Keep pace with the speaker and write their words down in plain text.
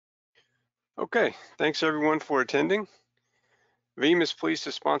Okay, thanks everyone for attending. Veeam is pleased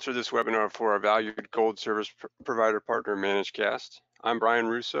to sponsor this webinar for our valued gold service provider partner, Managecast. I'm Brian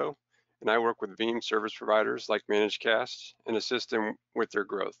Russo, and I work with Veeam service providers like Managecast and assist them with their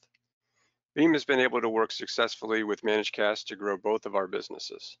growth. Veeam has been able to work successfully with Managecast to grow both of our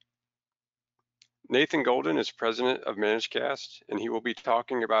businesses. Nathan Golden is president of Managecast, and he will be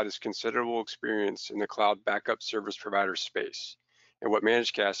talking about his considerable experience in the cloud backup service provider space and what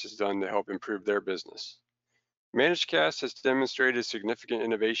Managecast has done to help improve their business. Managecast has demonstrated significant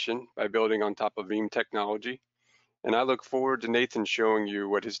innovation by building on top of Veeam technology, and I look forward to Nathan showing you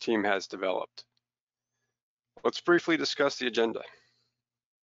what his team has developed. Let's briefly discuss the agenda.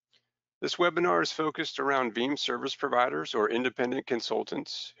 This webinar is focused around Veeam service providers or independent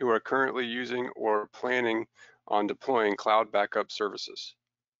consultants who are currently using or planning on deploying cloud backup services.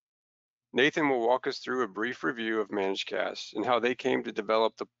 Nathan will walk us through a brief review of Managecast and how they came to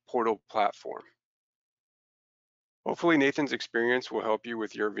develop the Portal platform. Hopefully, Nathan's experience will help you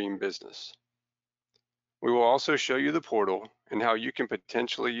with your Veeam business. We will also show you the portal and how you can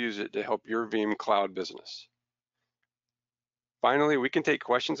potentially use it to help your Veeam cloud business. Finally, we can take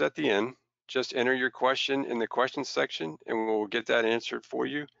questions at the end. Just enter your question in the questions section and we'll get that answered for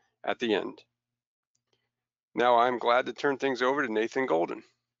you at the end. Now I'm glad to turn things over to Nathan Golden.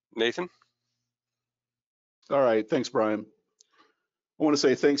 Nathan? All right, thanks, Brian. I want to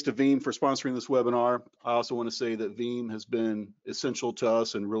say thanks to Veeam for sponsoring this webinar. I also want to say that Veeam has been essential to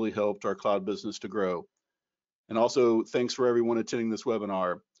us and really helped our cloud business to grow. And also thanks for everyone attending this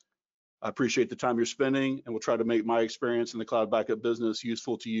webinar. I appreciate the time you're spending and we'll try to make my experience in the cloud backup business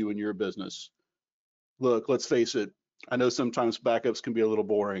useful to you and your business. Look, let's face it, I know sometimes backups can be a little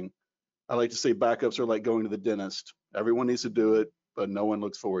boring. I like to say backups are like going to the dentist. Everyone needs to do it, but no one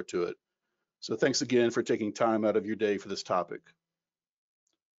looks forward to it. So thanks again for taking time out of your day for this topic.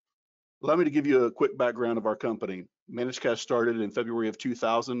 Allow me to give you a quick background of our company. Managecast started in February of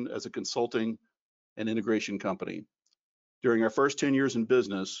 2000 as a consulting and integration company. During our first 10 years in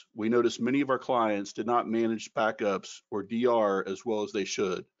business, we noticed many of our clients did not manage backups or DR as well as they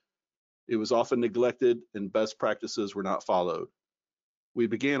should. It was often neglected and best practices were not followed. We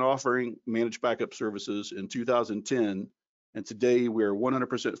began offering managed backup services in 2010, and today we are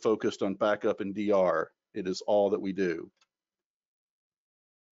 100% focused on backup and DR. It is all that we do.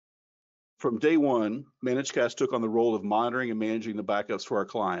 From day one, Managecast took on the role of monitoring and managing the backups for our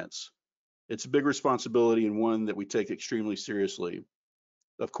clients. It's a big responsibility and one that we take extremely seriously.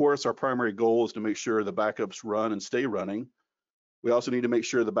 Of course, our primary goal is to make sure the backups run and stay running. We also need to make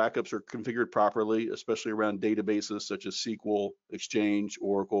sure the backups are configured properly, especially around databases such as SQL, Exchange,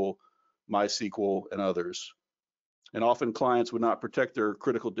 Oracle, MySQL, and others. And often clients would not protect their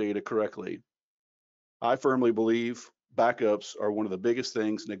critical data correctly. I firmly believe backups are one of the biggest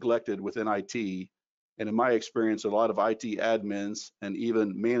things neglected within IT. And in my experience, a lot of IT admins and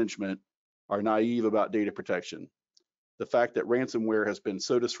even management are naive about data protection. The fact that ransomware has been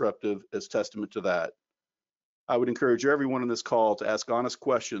so disruptive is testament to that. I would encourage everyone on this call to ask honest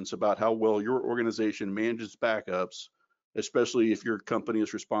questions about how well your organization manages backups, especially if your company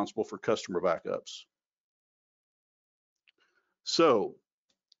is responsible for customer backups. So,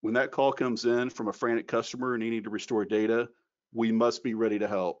 when that call comes in from a frantic customer needing to restore data, we must be ready to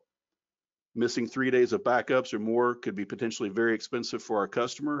help. Missing 3 days of backups or more could be potentially very expensive for our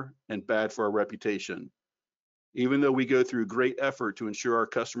customer and bad for our reputation. Even though we go through great effort to ensure our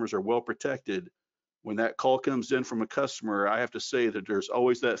customers are well protected, when that call comes in from a customer, I have to say that there's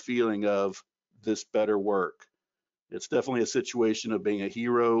always that feeling of this better work. It's definitely a situation of being a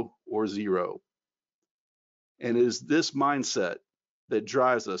hero or zero. And it is this mindset that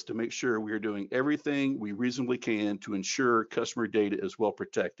drives us to make sure we are doing everything we reasonably can to ensure customer data is well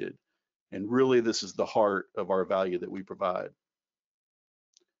protected. And really, this is the heart of our value that we provide.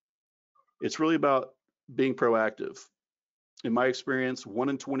 It's really about being proactive. In my experience, 1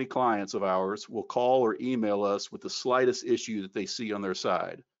 in 20 clients of ours will call or email us with the slightest issue that they see on their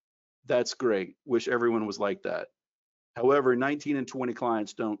side. That's great. Wish everyone was like that. However, 19 in 20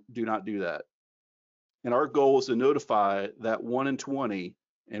 clients do not do that. And our goal is to notify that 1 in 20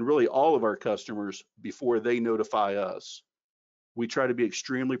 and really all of our customers before they notify us. We try to be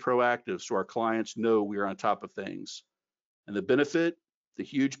extremely proactive so our clients know we are on top of things. And the benefit, the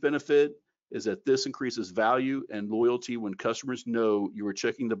huge benefit, is that this increases value and loyalty when customers know you are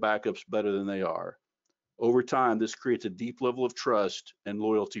checking the backups better than they are. Over time, this creates a deep level of trust and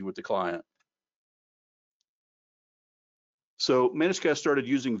loyalty with the client. So Managecast started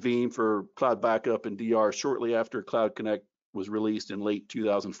using Veeam for cloud backup and DR shortly after Cloud Connect was released in late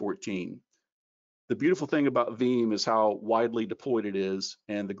 2014. The beautiful thing about Veeam is how widely deployed it is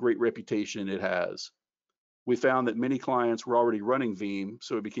and the great reputation it has. We found that many clients were already running Veeam,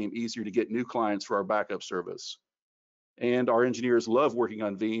 so it became easier to get new clients for our backup service. And our engineers love working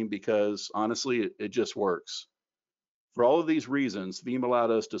on Veeam because honestly, it just works. For all of these reasons, Veeam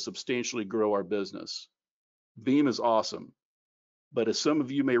allowed us to substantially grow our business. Veeam is awesome, but as some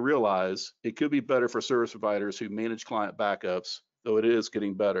of you may realize, it could be better for service providers who manage client backups, though it is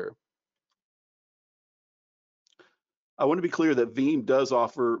getting better. I want to be clear that Veeam does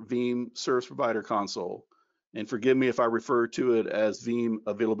offer Veeam Service Provider Console, and forgive me if I refer to it as Veeam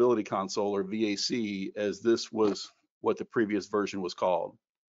Availability Console or VAC, as this was what the previous version was called.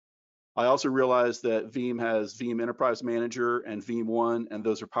 I also realized that Veeam has Veeam Enterprise Manager and Veeam One, and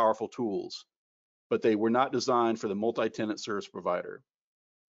those are powerful tools, but they were not designed for the multi-tenant service provider.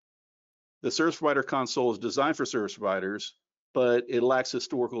 The Service Provider Console is designed for service providers, but it lacks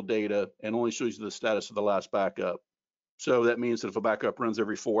historical data and only shows you the status of the last backup. So that means that if a backup runs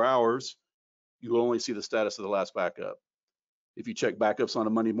every 4 hours, you will only see the status of the last backup. If you check backups on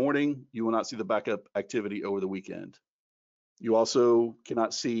a Monday morning, you will not see the backup activity over the weekend. You also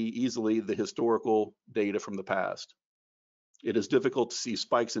cannot see easily the historical data from the past. It is difficult to see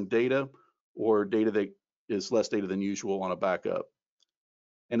spikes in data or data that is less data than usual on a backup.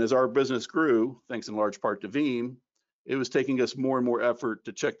 And as our business grew, thanks in large part to Veeam, it was taking us more and more effort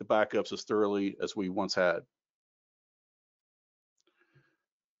to check the backups as thoroughly as we once had.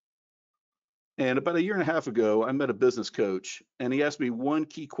 And about 1.5 years ago, I met a business coach, and he asked me one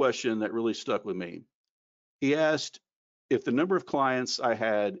key question that really stuck with me. He asked if the number of clients I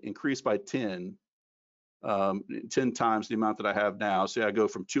had increased by 10 times the amount that I have now, say I go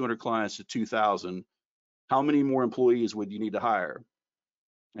from 200 clients to 2,000, how many more employees would you need to hire?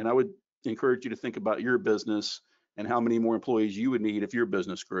 And I would encourage you to think about your business and how many more employees you would need if your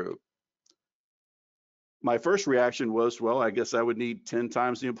business grew. My first reaction was, well, I guess I would need 10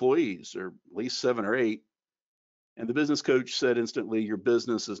 times the employees, or at least 7 or 8. And the business coach said instantly, your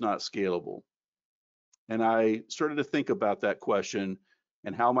business is not scalable. And I started to think about that question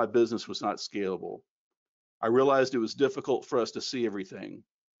and how my business was not scalable. I realized it was difficult for us to see everything.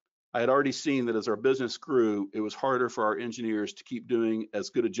 I had already seen that as our business grew, it was harder for our engineers to keep doing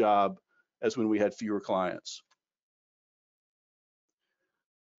as good a job as when we had fewer clients.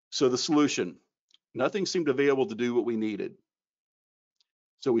 So the solution, nothing seemed available to do what we needed.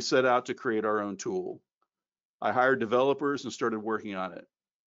 So we set out to create our own tool. I hired developers and started working on it.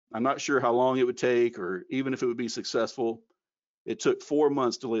 I'm not sure how long it would take or even if it would be successful. It took 4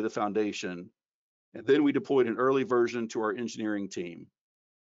 months to lay the foundation, and then we deployed an early version to our engineering team.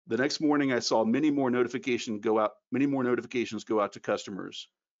 The next morning, I saw many more notifications go out to customers.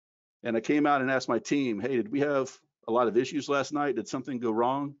 And I came out and asked my team, hey, did we have a lot of issues last night? Did something go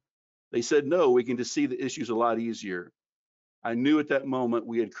wrong? They said, no, we can just see the issues a lot easier. I knew at that moment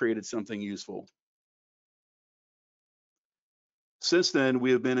we had created something useful. Since then,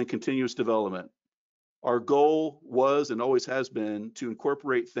 we have been in continuous development. Our goal was and always has been to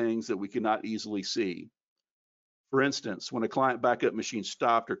incorporate things that we could not easily see. For instance, when a client backup machine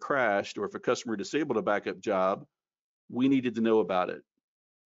stopped or crashed, or if a customer disabled a backup job, we needed to know about it.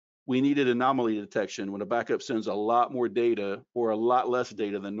 We needed anomaly detection when a backup sends a lot more data or a lot less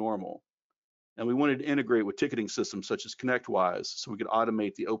data than normal. And we wanted to integrate with ticketing systems such as ConnectWise so we could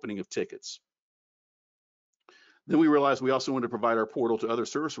automate the opening of tickets. Then we realized we also wanted to provide our portal to other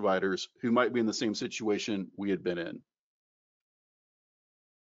service providers who might be in the same situation we had been in.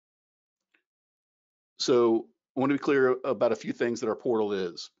 So I want to be clear about a few things that our portal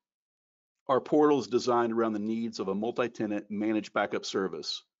is. Our portal is designed around the needs of a multi-tenant managed backup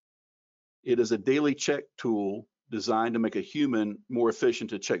service. It is a daily check tool designed to make a human more efficient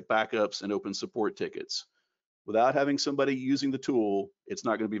to check backups and open support tickets. Without having somebody using the tool, it's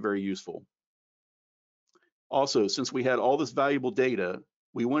not going to be very useful. Also, since we had all this valuable data,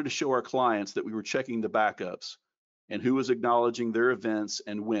 we wanted to show our clients that we were checking the backups and who was acknowledging their events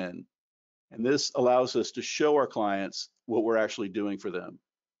and when. And this allows us to show our clients what we're actually doing for them.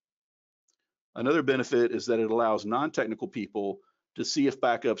 Another benefit is that it allows non-technical people to see if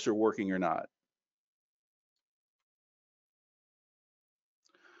backups are working or not.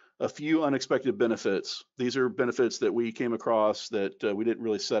 A few unexpected benefits. These are benefits that we came across that we didn't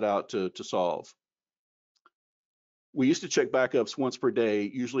really set out to solve. We used to check backups once per day,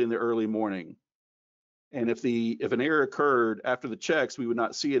 usually in the early morning. And if an error occurred after the checks, we would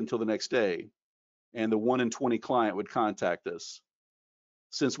not see it until the next day. And the 1 in 20 client would contact us.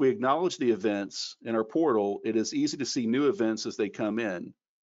 Since we acknowledge the events in our portal, it is easy to see new events as they come in.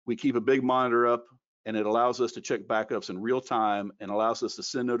 We keep a big monitor up and it allows us to check backups in real time and allows us to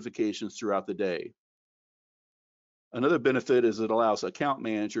send notifications throughout the day. Another benefit is it allows account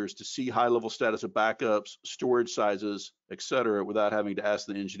managers to see high-level status of backups, storage sizes, etc., without having to ask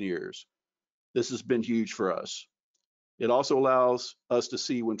the engineers. This has been huge for us. It also allows us to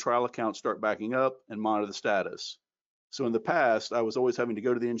see when trial accounts start backing up and monitor the status. So in the past, I was always having to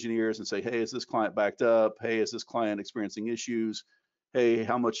go to the engineers and say, hey, is this client backed up? Hey, is this client experiencing issues? Hey,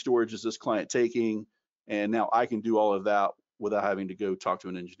 how much storage is this client taking? And now I can do all of that without having to go talk to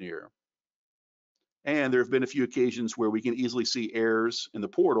an engineer. And there have been a few occasions where we can easily see errors in the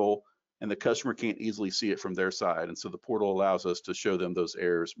portal and the customer can't easily see it from their side. And so the portal allows us to show them those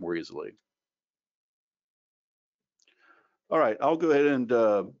errors more easily. All right, I'll go ahead and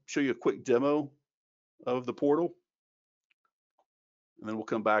show you a quick demo of the portal. And then we'll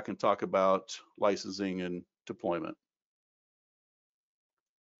come back and talk about licensing and deployment.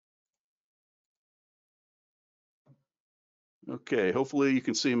 Okay, hopefully you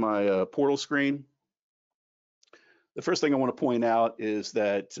can see my portal screen. The first thing I want to point out is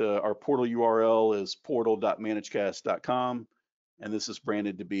that our portal URL is portal.managecast.com, and this is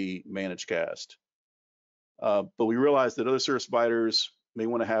branded to be Managecast. But we realize that other service providers may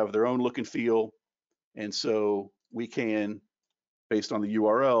want to have their own look and feel, and so we can, based on the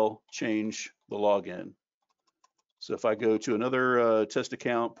URL, change the login. So if I go to another test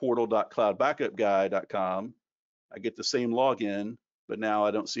account, portal.cloudbackupguy.com, I get the same login, but now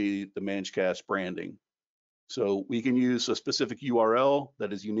I don't see the Managecast branding. So we can use a specific URL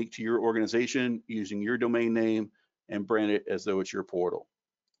that is unique to your organization using your domain name and brand it as though it's your portal.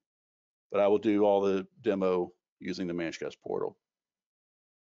 But I will do all the demo using the Managecast portal.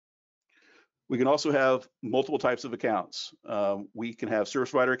 We can also have multiple types of accounts. We can have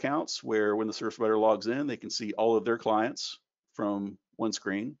service provider accounts where when the service provider logs in, they can see all of their clients from one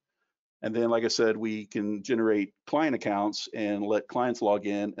screen. And then, like I said, we can generate client accounts and let clients log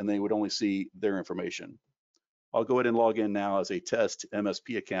in and they would only see their information. I'll go ahead and log in now as a test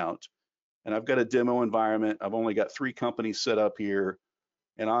MSP account. And I've got a demo environment. I've only got 3 companies set up here.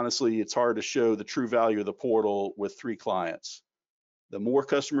 And honestly, it's hard to show the true value of the portal with 3 clients. The more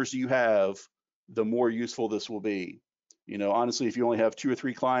customers you have, the more useful this will be. You know, honestly, if you only have 2 or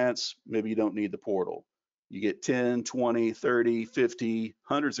 3 clients, maybe you don't need the portal. You get 10, 20, 30, 50,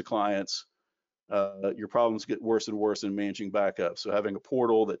 hundreds of clients, your problems get worse and worse in managing backups. So having a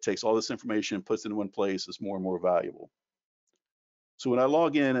portal that takes all this information and puts it in one place is more and more valuable. So when I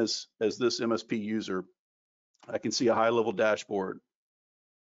log in as this MSP user, I can see a high-level dashboard.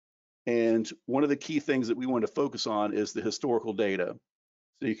 And one of the key things that we want to focus on is the historical data.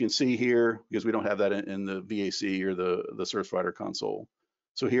 So you can see here, because we don't have that in the VAC or the service provider console.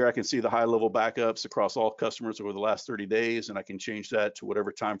 So here I can see the high-level backups across all customers over the last 30 days, and I can change that to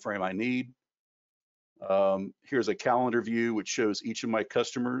whatever time frame I need. Here's a calendar view which shows each of my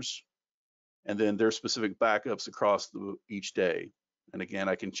customers and then their specific backups across each day. And again,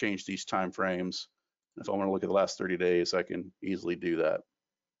 I can change these time frames. If I want to look at the last 30 days, I can easily do that.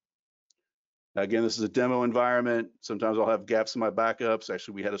 Now, again, this is a demo environment. Sometimes I'll have gaps in my backups.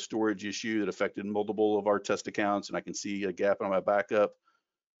 Actually, we had a storage issue that affected multiple of our test accounts, and I can see a gap on my backup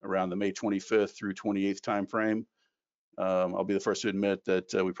around the May 25th through 28th time frame. I'll be the first to admit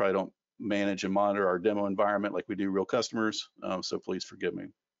that we probably don't manage and monitor our demo environment like we do real customers, so please forgive me.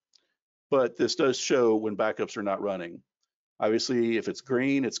 But this does show when backups are not running. Obviously, if it's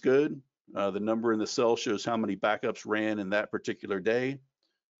green, it's good. The number in the cell shows how many backups ran in that particular day.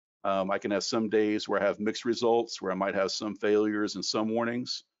 I can have some days where I have mixed results, where I might have some failures and some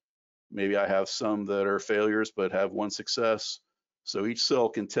warnings. Maybe I have some that are failures but have 1 success. So each cell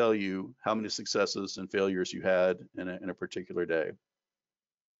can tell you how many successes and failures you had in a particular day.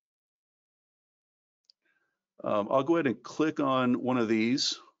 I'll go ahead and click on one of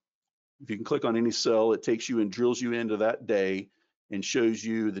these. If you can click on any cell, it takes you and drills you into that day and shows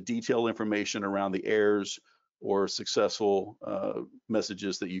you the detailed information around the errors or successful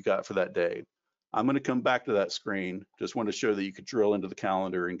messages that you got for that day. I'm going to come back to that screen. Just want to show that you could drill into the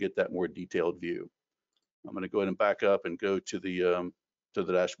calendar and get that more detailed view. I'm going to go ahead and back up and go to the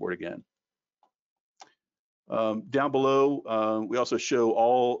dashboard again. Down below, we also show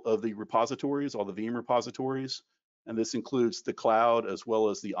all of the repositories, all the Veeam repositories, and this includes the cloud as well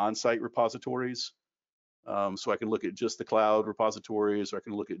as the on-site repositories. So I can look at just the cloud repositories, or I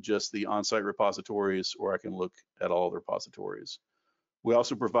can look at just the on-site repositories, or I can look at all the repositories. We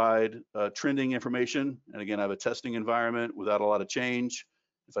also provide trending information, and again, I have a testing environment without a lot of change.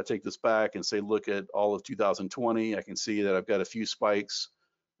 If I take this back and say look at all of 2020, I can see that I've got a few spikes.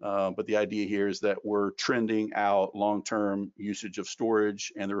 But the idea here is that we're trending out long-term usage of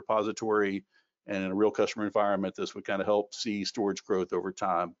storage and the repository And in a real customer environment, this would kind of help see storage growth over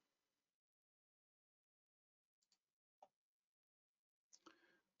time.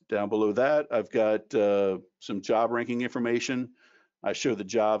 Down below that, I've got some job ranking information. I show the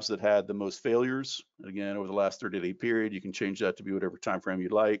jobs that had the most failures. Again, over the last 30-day period, you can change that to be whatever time frame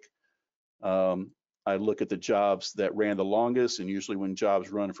you'd like. I look at the jobs that ran the longest, and usually when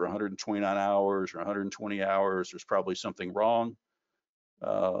jobs run for 129 hours or 120 hours, there's probably something wrong.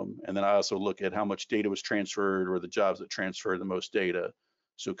 And then I also look at how much data was transferred, or the jobs that transfer the most data.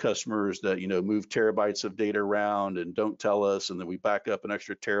 So customers that, you know, move terabytes of data around and don't tell us, and then we back up an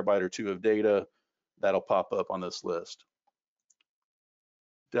extra terabyte or two of data, that'll pop up on this list.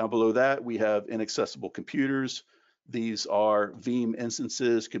 Down below that, we have inaccessible computers. These are Veeam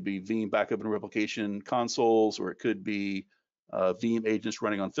instances, could be Veeam backup and replication consoles, or it could be Veeam agents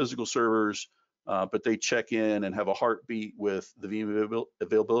running on physical servers, but they check in and have a heartbeat with the Veeam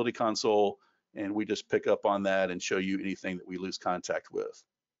availability console, and we just pick up on that and show you anything that we lose contact with.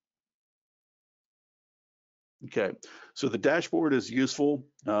 Okay, so the dashboard is useful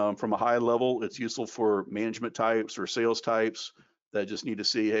from a high level. It's useful for management types or sales types that just need to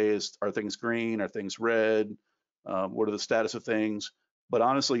see, hey, are things green? Are things red? What are the status of things? But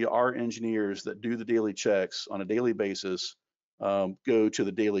honestly, our engineers that do the daily checks on a daily basis go to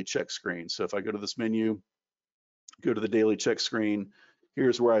the daily check screen. So if I go to this menu, go to the daily check screen,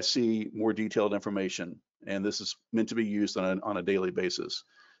 here's where I see more detailed information. And this is meant to be used on a daily basis.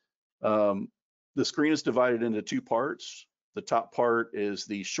 The screen is divided into two parts. The top part is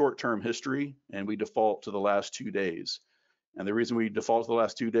the short-term history, and we default to the last 2 days. And the reason we default to the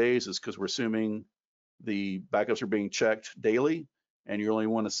last 2 days is because we're assuming the backups are being checked daily, and you only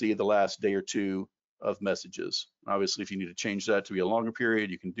want to see the last day or two of messages. Obviously, if you need to change that to be a longer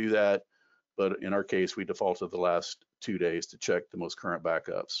period, you can do that. But in our case, we default to the last 2 days to check the most current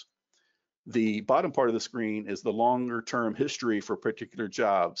backups. The bottom part of the screen is the longer term history for a particular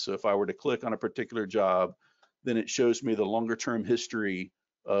job. So if I were to click on a particular job, then it shows me the longer term history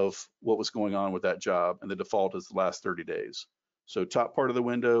of what was going on with that job, and the default is the last 30 days. So top part of the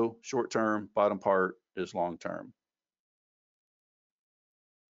window, short term, bottom part is long term.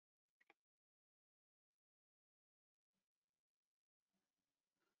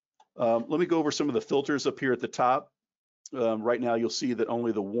 Let me go over some of the filters up here at the top. Right now, you'll see that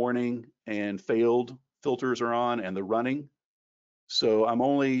only the warning and failed filters are on, and the running. So I'm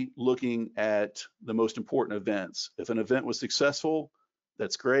only looking at the most important events. If an event was successful,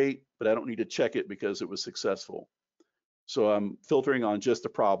 that's great, but I don't need to check it because it was successful. So I'm filtering on just the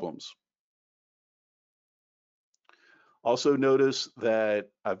problems. Also notice that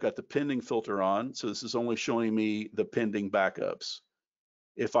I've got the pending filter on, so this is only showing me the pending backups.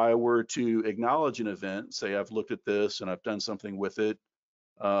 If I were to acknowledge an event, say I've looked at this and I've done something with it,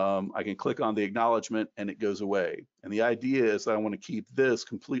 I can click on the acknowledgement and it goes away. And the idea is that I want to keep this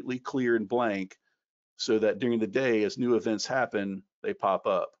completely clear and blank so that during the day, as new events happen, they pop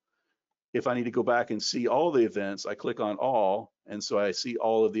up. If I need to go back and see all the events, I click on all, and so I see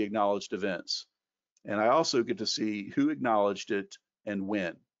all of the acknowledged events. And I also get to see who acknowledged it and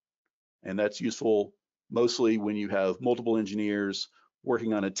when. And that's useful mostly when you have multiple engineers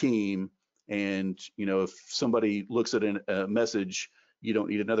working on a team, and if somebody looks at a message, you don't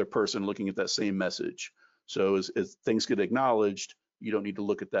need another person looking at that same message. So as things get acknowledged, you don't need to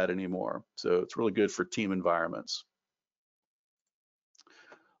look at that anymore. So it's really good for team environments.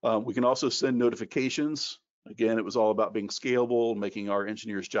 We can also send notifications. Again, it was all about being scalable, making our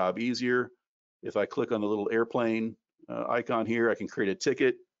engineers' job easier. If I click on the little airplane icon here, I can create a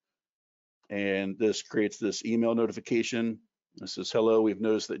ticket, and this creates this email notification. It says, hello, we've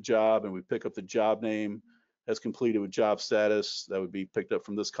noticed that job, and we pick up the job name as completed with job status. That would be picked up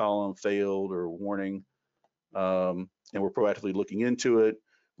from this column, failed or warning. And we're proactively looking into it.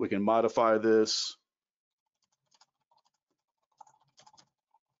 We can modify this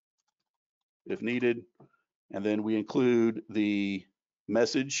if needed. And then we include the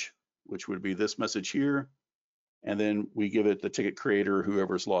message, which would be this message here. And then we give it the ticket creator,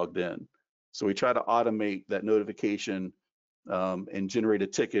 whoever's logged in. So we try to automate that notification and generate a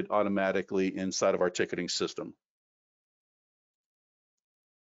ticket automatically inside of our ticketing system.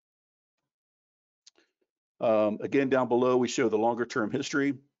 Again, down below, we show the longer term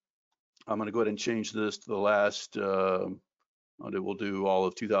history. I'm going to go ahead and change this to the last, we'll do all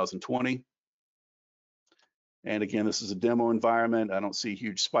of 2020. And again, this is a demo environment. I don't see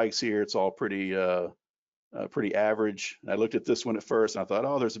huge spikes here. It's all pretty average. I looked at this one at first and I thought,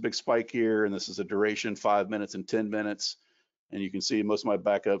 oh, there's a big spike here, and this is a duration 5 minutes and 10 minutes. And you can see most of my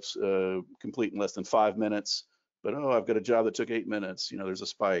backups complete in less than 5 minutes. but oh, I've got a job that took 8 minutes. There's a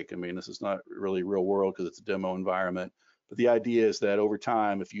spike. I mean, this is not really real world because it's a demo environment. But the idea is that over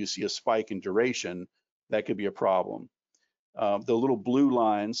time, if you see a spike in duration, that could be a problem. The little blue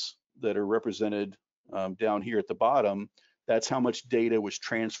lines that are represented down here at the bottom, that's how much data was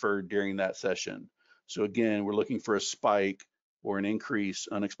transferred during that session. So again, we're looking for a spike or an increase,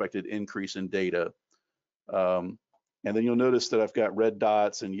 unexpected increase in data. And then you'll notice that I've got red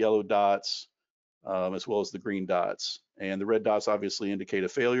dots and yellow dots, as well as the green dots. And the red dots obviously indicate a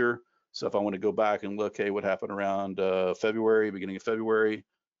failure. So if I want to go back and look, hey, what happened around February, beginning of February,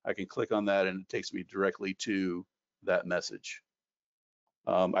 I can click on that and it takes me directly to that message.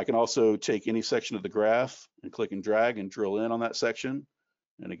 I can also take any section of the graph and click and drag and drill in on that section.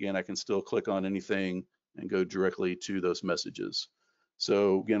 And again, I can still click on anything and go directly to those messages.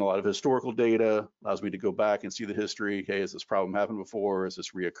 So again, a lot of historical data allows me to go back and see the history. Hey, has this problem happened before? Is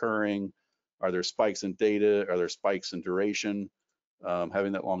this reoccurring? Are there spikes in data? Are there spikes in duration?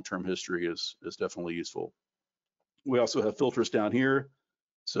 Having that long-term history is definitely useful. We also have filters down here.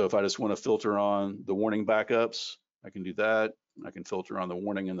 So if I just want to filter on the warning backups, I can do that. I can filter on the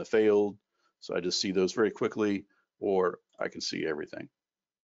warning and the failed. So I just see those very quickly, or I can see everything.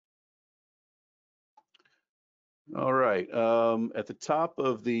 All right, at the top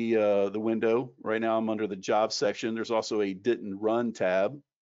of the window, right now I'm under the job section. There's also a didn't run tab.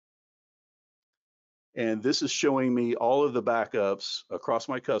 And this is showing me all of the backups across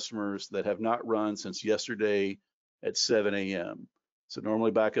my customers that have not run since yesterday at 7 a.m. So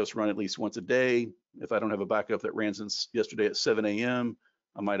normally backups run at least once a day. If I don't have a backup that ran since yesterday at 7 a.m.,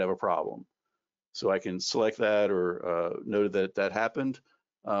 I might have a problem. So I can select that or note that that happened.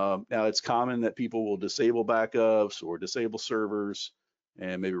 Now it's common that people will disable backups or disable servers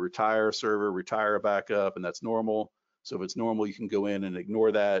and maybe retire a server, retire a backup, and that's normal. So if it's normal, you can go in and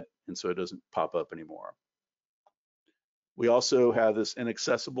ignore that, and so it doesn't pop up anymore. We also have this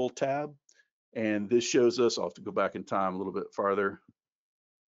inaccessible tab, and this shows us, I'll have to go back in time a little bit farther.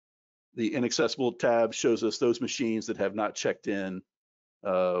 The inaccessible tab shows us those machines that have not checked in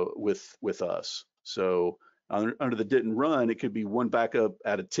with us. So under the didn't run, it could be one backup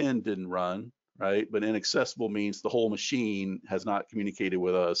out of 10 didn't run, right? But inaccessible means the whole machine has not communicated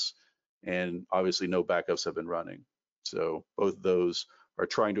with us, and obviously no backups have been running. So both of those are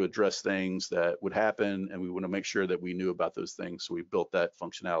trying to address things that would happen, and we want to make sure that we knew about those things. So we built that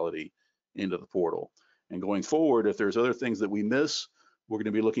functionality into the portal. And going forward, if there's other things that we miss, we're going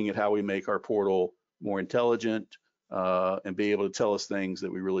to be looking at how we make our portal more intelligent and be able to tell us things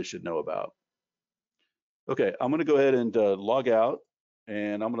that we really should know about. Okay, I'm going to go ahead and log out,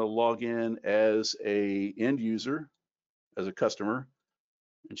 and I'm going to log in as a end user, as a customer,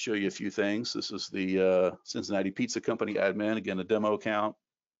 and show you a few things. This is the Cincinnati Pizza Company admin, again, a demo account.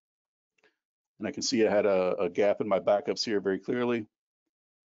 And I can see I had a gap in my backups here very clearly.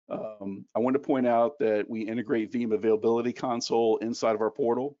 I want to point out that we integrate Veeam Availability Console inside of our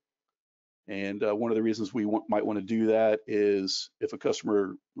portal. And one of the reasons we might want to do that is if a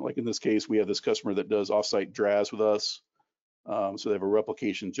customer, like in this case, we have this customer that does offsite DRAS with us. So they have a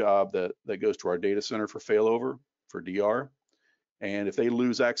replication job that goes to our data center for failover, for DR. And if they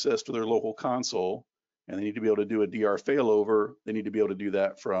lose access to their local console and they need to be able to do a DR failover, they need to be able to do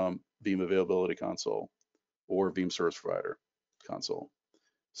that from Veeam Availability Console or Veeam Service Provider Console.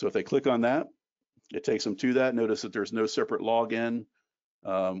 So if they click on that, it takes them to that. Notice that there's no separate login.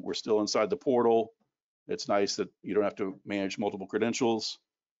 We're still inside the portal. It's nice that you don't have to manage multiple credentials.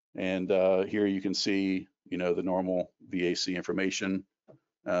 And here you can see, the normal VAC information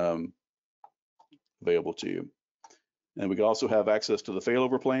available to you. And we can also have access to the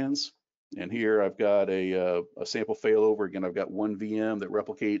failover plans. And here I've got a sample failover. Again, I've got one VM that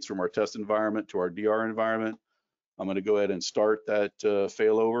replicates from our test environment to our DR environment. I'm going to go ahead and start that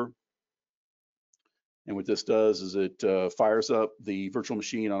failover. And what this does is it fires up the virtual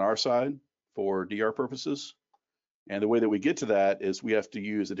machine on our side for DR purposes. And the way that we get to that is we have to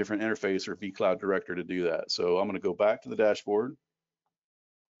use a different interface or vCloud Director to do that. So I'm going to go back to the dashboard,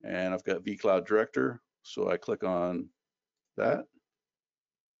 and I've got vCloud Director. So I click on that.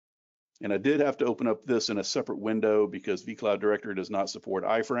 And I did have to open up this in a separate window because vCloud Director does not support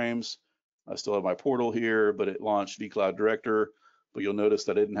iframes. I still have my portal here, but it launched vCloud Director. But you'll notice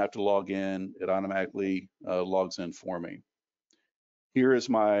that I didn't have to log in. It automatically logs in for me. Here is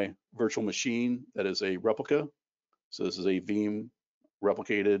my virtual machine that is a replica. So this is a Veeam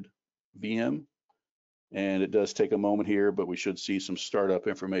replicated VM. And it does take a moment here, but we should see some startup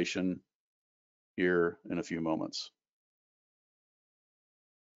information here in a few moments.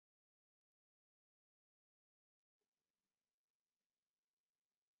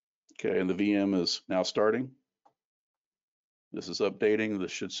 Okay, and the VM is now starting. This is updating.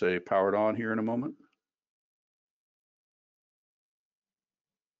 This should say powered on here in a moment.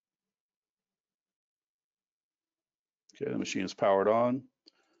 Okay, the machine is powered on.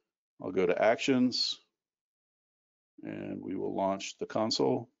 I'll go to actions and we will launch the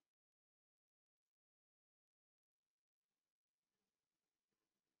console.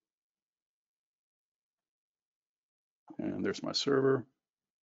 And there's my server.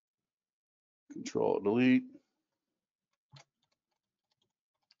 Control delete.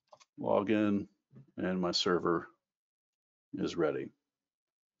 Log in, and my server is ready.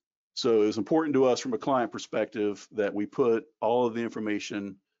 So it was important to us from a client perspective that we put all of the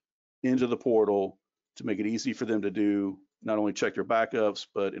information into the portal to make it easy for them to do, not only check their backups,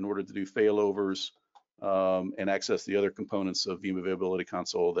 but in order to do failovers and access the other components of Veeam Availability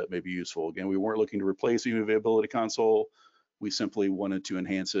Console that may be useful. Again, we weren't looking to replace Veeam Availability Console. We simply wanted to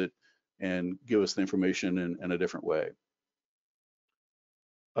enhance it and give us the information in a different way.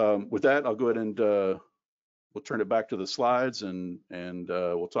 With that, I'll go ahead and we'll turn it back to the slides and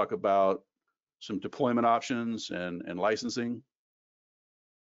we'll talk about some deployment options and licensing.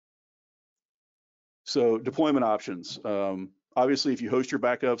 So deployment options. Obviously, if you host your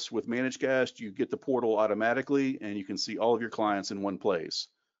backups with Managecast, you get the portal automatically and you can see all of your clients in one place.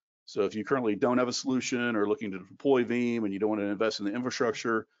 So if you currently don't have a solution or looking to deploy Veeam and you don't want to invest in the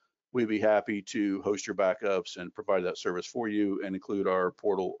infrastructure, we'd be happy to host your backups and provide that service for you and include our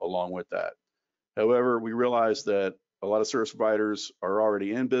portal along with that. However, we realize that a lot of service providers are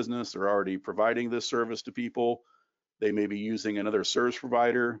already in business. They're already providing this service to people. They may be using another service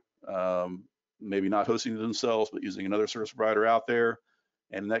provider, maybe not hosting it themselves, but using another service provider out there.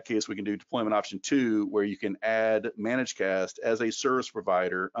 And in that case, we can do deployment option 2, where you can add Managecast as a service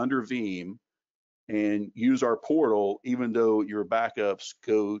provider under Veeam and use our portal, even though your backups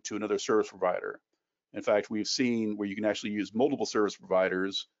go to another service provider. In fact, we've seen where you can actually use multiple service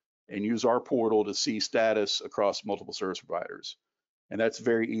providers and use our portal to see status across multiple service providers. And that's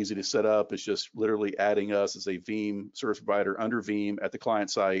very easy to set up. It's just literally adding us as a Veeam service provider under Veeam at the client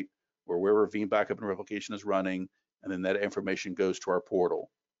site or wherever Veeam backup and replication is running, and then that information goes to our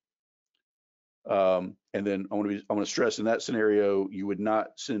portal. And then I want to stress, in that scenario, you would not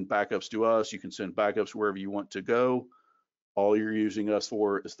send backups to us. You can send backups wherever you want to go. All you're using us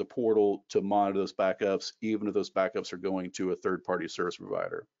for is the portal to monitor those backups, even if those backups are going to a third-party service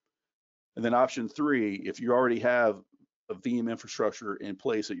provider. And then option 3, if you already have a Veeam infrastructure in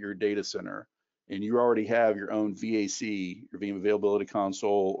place at your data center, and you already have your own VAC, your Veeam Availability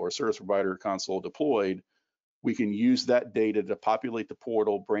Console or Service Provider Console deployed, we can use that data to populate the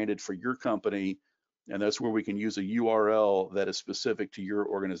portal branded for your company, and that's where we can use a URL that is specific to your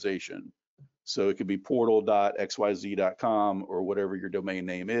organization. So it could be portal.xyz.com or whatever your domain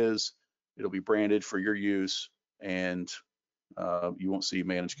name is. It'll be branded for your use, and you won't see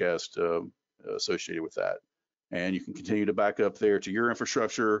Managecast associated with that. And you can continue to back up there to your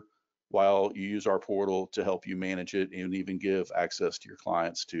infrastructure while you use our portal to help you manage it and even give access to your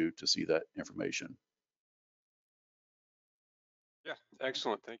clients to see that information. Yeah,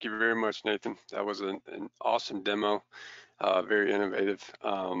 excellent. Thank you very much, Nathan. That was an awesome demo, very innovative.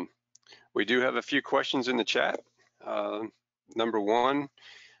 We do have a few questions in the chat. Number 1,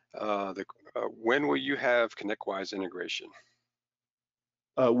 when will you have ConnectWise integration?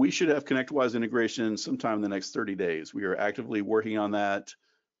 We should have ConnectWise integration sometime in the next 30 days. We are actively working on that.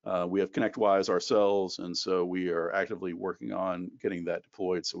 We have ConnectWise ourselves, and so we are actively working on getting that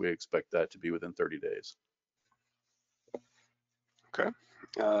deployed. So we expect that to be within 30 days. Okay.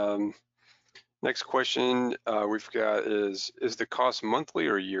 Next question we've got is the cost monthly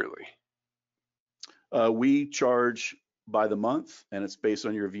or yearly? We charge by the month, and it's based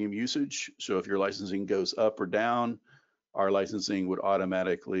on your Veeam usage. So if your licensing goes up or down, our licensing would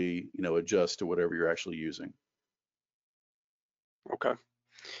automatically, adjust to whatever you're actually using. Okay.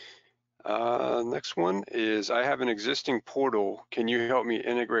 Next one is, I have an existing portal. Can you help me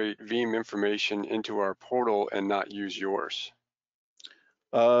integrate Veeam information into our portal and not use yours?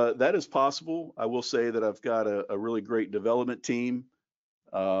 That is possible. I will say that I've got a really great development team.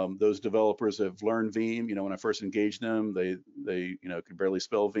 Those developers have learned Veeam. When I first engaged them, they could barely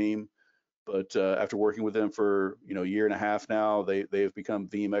spell Veeam. But after working with them for a year and a half now, they have become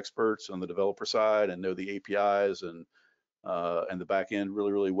Veeam experts on the developer side and know the APIs and the back end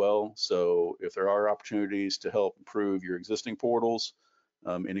really, really well. So if there are opportunities to help improve your existing portals,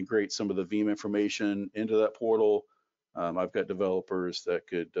 integrate some of the Veeam information into that portal, I've got developers that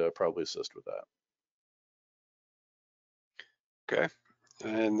could probably assist with that. Okay,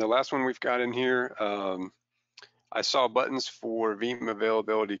 and the last one we've got in here, I saw buttons for Veeam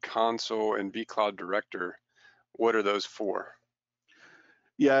Availability Console and vCloud Director. What are those for?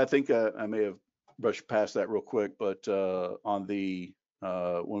 Yeah, I think I may have brushed past that real quick, but on the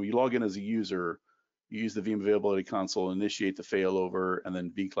when you log in as a user, you use the Veeam Availability Console, initiate the failover, and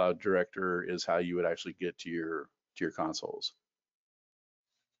then vCloud Director is how you would actually get to your consoles.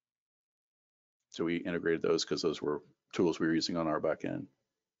 So we integrated those because those were tools we were using on our back end.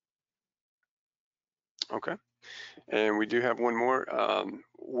 Okay. And we do have one more.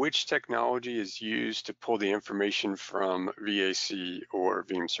 Which technology is used to pull the information from VAC or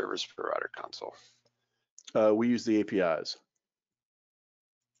Veeam Service Provider Console? We use the APIs.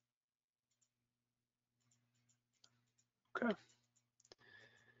 Okay.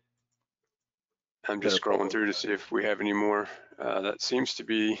 I'm just scrolling through to see if we have any more. That seems to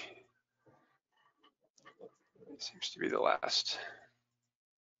be the last.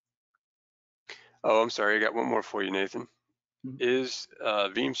 Oh, I'm sorry. I got one more for you, Nathan. Is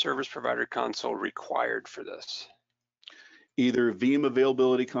Veeam Service Provider Console required for this? Either Veeam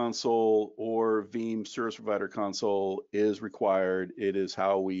Availability Console or Veeam Service Provider Console is required. It is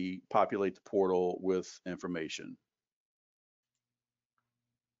how we populate the portal with information.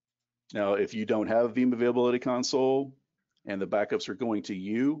 Now, if you don't have a Veeam Availability Console and the backups are going to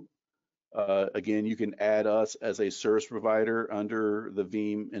you, again, you can add us as a service provider under the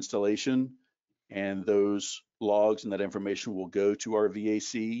Veeam installation, and those logs and that information will go to our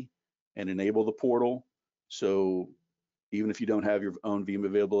VAC and enable the portal. So even if you don't have your own Veeam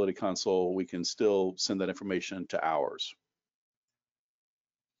Availability Console, we can still send that information to ours.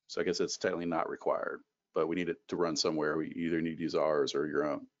 So I guess it's technically not required, but we need it to run somewhere. We either need to use ours or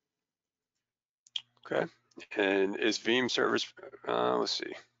your own. Okay. And is Veeam Service, let's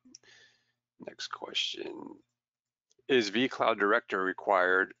see. Next question. Is vCloud Director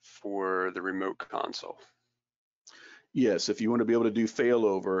required for the remote console? Yes, if you want to be able to do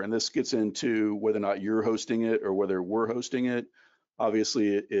failover, and this gets into whether or not you're hosting it or whether we're hosting it.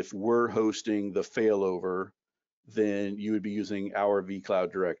 Obviously, if we're hosting the failover, then you would be using our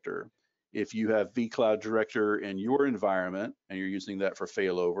vCloud Director. If you have vCloud Director in your environment and you're using that for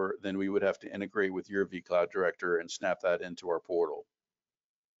failover, then we would have to integrate with your vCloud Director and snap that into our portal.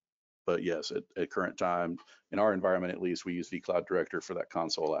 But yes, at current time, in our environment at least, we use vCloud Director for that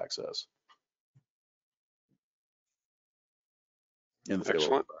console access.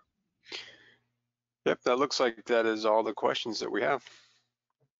 Excellent. Yep, that looks like that is all the questions that we have.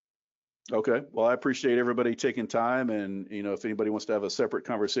 Okay, well, I appreciate everybody taking time, and if anybody wants to have a separate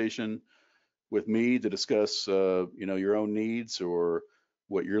conversation with me to discuss your own needs or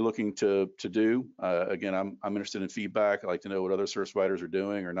what you're looking to do, again, I'm interested in feedback. I like to know what other service providers are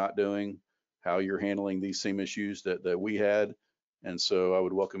doing or not doing, how you're handling these same issues that we had, and so I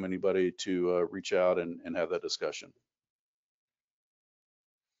would welcome anybody to reach out and have that discussion.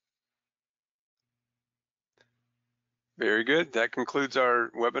 Very good. That concludes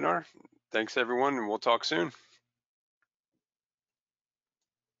our webinar. Thanks, everyone, and we'll talk soon.